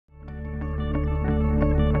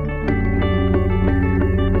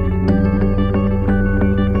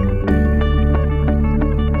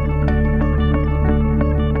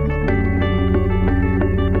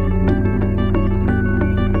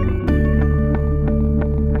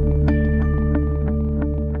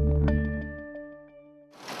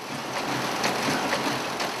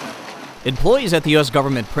Employees at the U.S.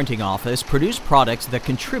 Government Printing Office produce products that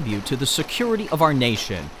contribute to the security of our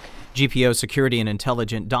nation. GPO Security and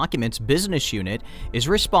Intelligent Documents Business Unit is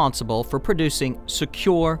responsible for producing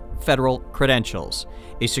secure federal credentials.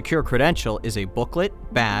 A secure credential is a booklet,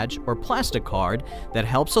 badge, or plastic card that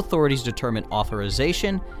helps authorities determine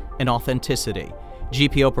authorization and authenticity.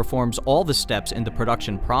 GPO performs all the steps in the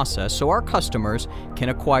production process so our customers can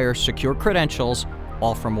acquire secure credentials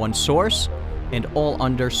all from one source and all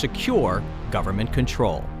under secure government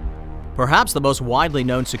control. Perhaps the most widely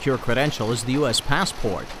known secure credential is the U.S.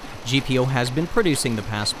 passport. GPO has been producing the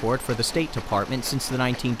passport for the State Department since the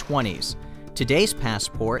 1920s. Today's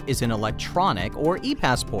passport is an electronic or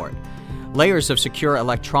e-passport. Layers of secure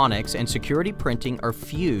electronics and security printing are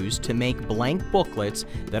fused to make blank booklets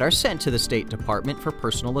that are sent to the State Department for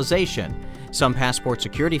personalization. Some passport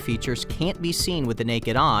security features can't be seen with the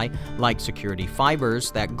naked eye, like security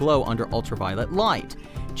fibers that glow under ultraviolet light.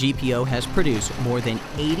 GPO has produced more than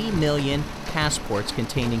 80 million passports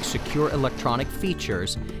containing secure electronic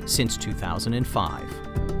features since 2005.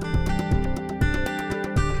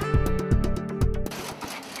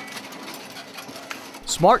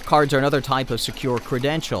 Smart cards are another type of secure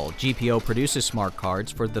credential. GPO produces smart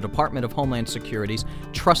cards for the Department of Homeland Security's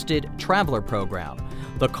Trusted Traveler Program.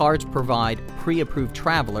 The cards provide pre-approved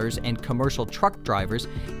travelers and commercial truck drivers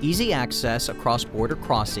easy access across border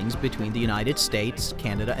crossings between the United States,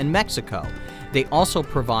 Canada, and Mexico. They also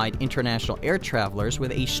provide international air travelers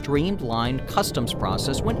with a streamlined customs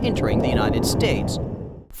process when entering the United States.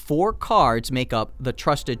 4 cards make up the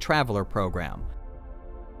Trusted Traveler Program.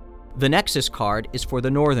 The Nexus card is for the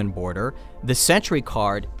northern border, the Century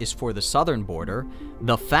card is for the southern border,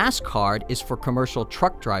 the Fast card is for commercial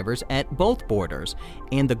truck drivers at both borders,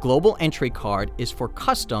 and the Global Entry card is for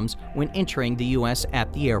customs when entering the U.S.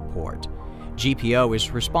 at the airport. GPO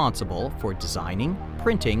is responsible for designing,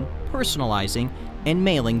 printing, personalizing, and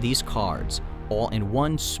mailing these cards, all in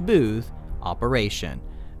one smooth operation.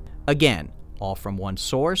 Again, all from one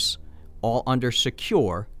source, all under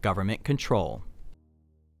secure government control.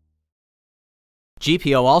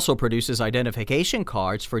 GPO also produces identification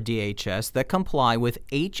cards for DHS that comply with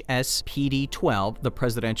HSPD 12, the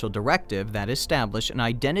presidential directive that established an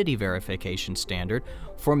identity verification standard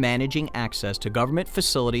for managing access to government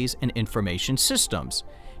facilities and information systems.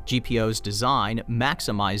 GPO's design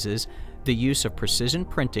maximizes the use of precision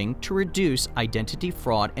printing to reduce identity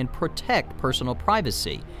fraud and protect personal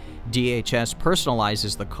privacy. DHS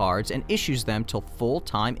personalizes the cards and issues them to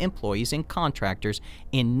full-time employees and contractors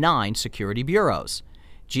in 9 security bureaus.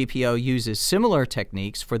 GPO uses similar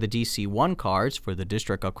techniques for the DC-1 cards for the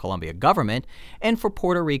District of Columbia government and for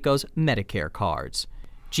Puerto Rico's Medicare cards.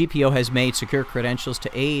 GPO has made secure credentials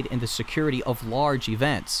to aid in the security of large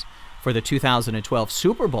events. For the 2012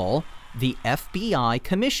 Super Bowl, the FBI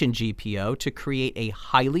commissioned GPO to create a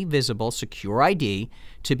highly visible secure ID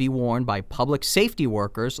to be worn by public safety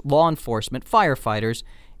workers, law enforcement, firefighters,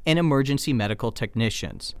 and emergency medical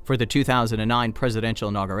technicians. For the 2009 presidential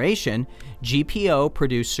inauguration, GPO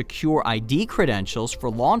produced secure ID credentials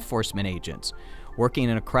for law enforcement agents. Working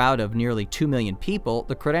in a crowd of nearly 2 million people,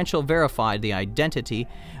 the credential verified the identity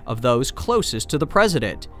of those closest to the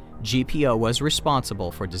president. GPO was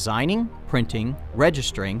responsible for designing, printing,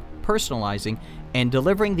 registering, personalizing, and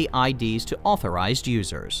delivering the IDs to authorized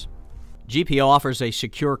users. GPO offers a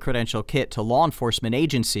secure credential kit to law enforcement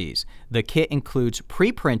agencies. The kit includes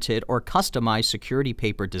pre-printed or customized security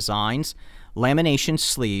paper designs, lamination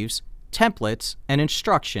sleeves, templates, and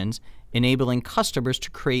instructions, enabling customers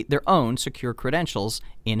to create their own secure credentials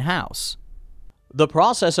in-house. The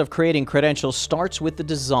process of creating credentials starts with the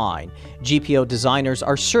design. GPO designers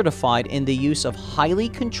are certified in the use of highly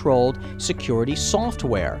controlled security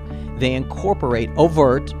software. They incorporate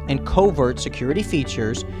overt and covert security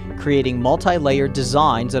features, creating multi-layered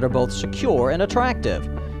designs that are both secure and attractive.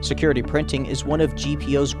 Security printing is one of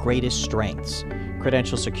GPO's greatest strengths.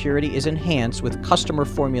 Credential security is enhanced with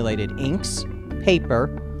customer-formulated inks, paper,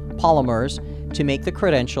 polymers to make the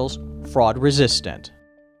credentials fraud-resistant.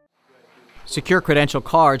 Secure credential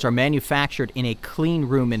cards are manufactured in a clean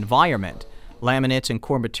room environment. Laminates and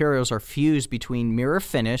core materials are fused between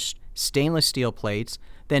mirror-finished stainless steel plates,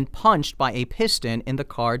 then punched by a piston in the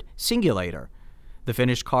card singulator. The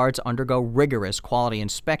finished cards undergo rigorous quality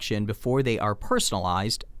inspection before they are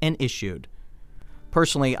personalized and issued.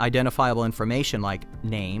 Personally identifiable information like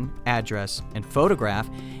name, address, and photograph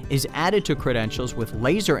is added to credentials with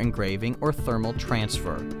laser engraving or thermal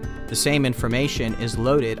transfer. The same information is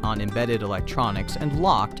loaded on embedded electronics and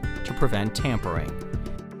locked to prevent tampering.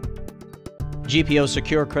 GPO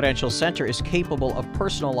Secure Credential Center is capable of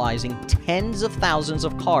personalizing tens of thousands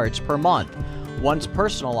of cards per month. Once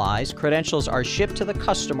personalized, credentials are shipped to the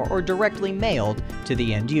customer or directly mailed to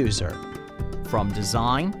the end user. From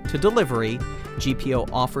design to delivery, GPO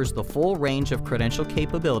offers the full range of credential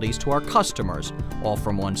capabilities to our customers, all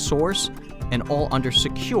from one source and all under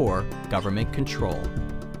secure government control.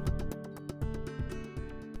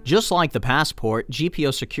 Just like the passport,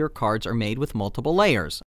 GPO secure cards are made with multiple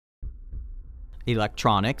layers: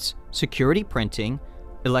 electronics, security printing,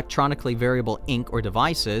 electronically variable ink or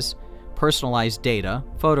devices, personalized data,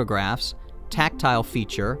 photographs, tactile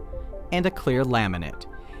feature, and a clear laminate.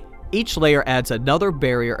 Each layer adds another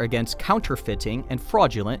barrier against counterfeiting and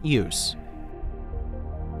fraudulent use.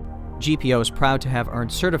 GPO is proud to have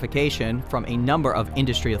earned certification from a number of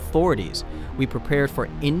industry authorities. We prepared for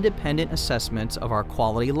independent assessments of our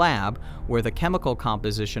quality lab, where the chemical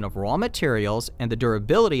composition of raw materials and the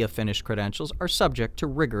durability of finished credentials are subject to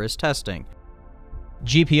rigorous testing.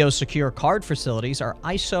 GPO secure card facilities are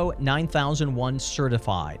ISO 9001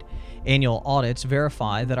 certified. Annual audits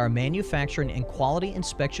verify that our manufacturing and quality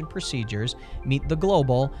inspection procedures meet the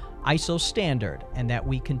global ISO standard and that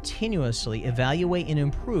we continuously evaluate and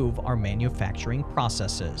improve our manufacturing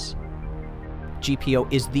processes.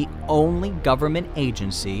 GPO is the only government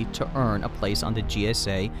agency to earn a place on the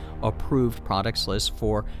GSA approved products list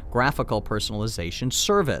for graphical personalization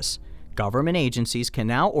service. Government agencies can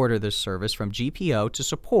now order this service from GPO to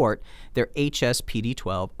support their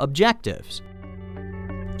HSPD-12 objectives.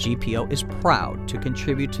 GPO is proud to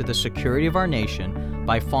contribute to the security of our nation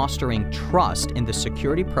by fostering trust in the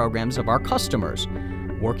security programs of our customers.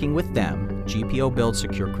 Working with them, GPO builds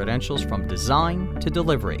secure credentials from design to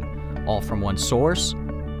delivery, all from one source,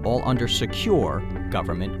 all under secure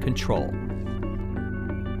government control.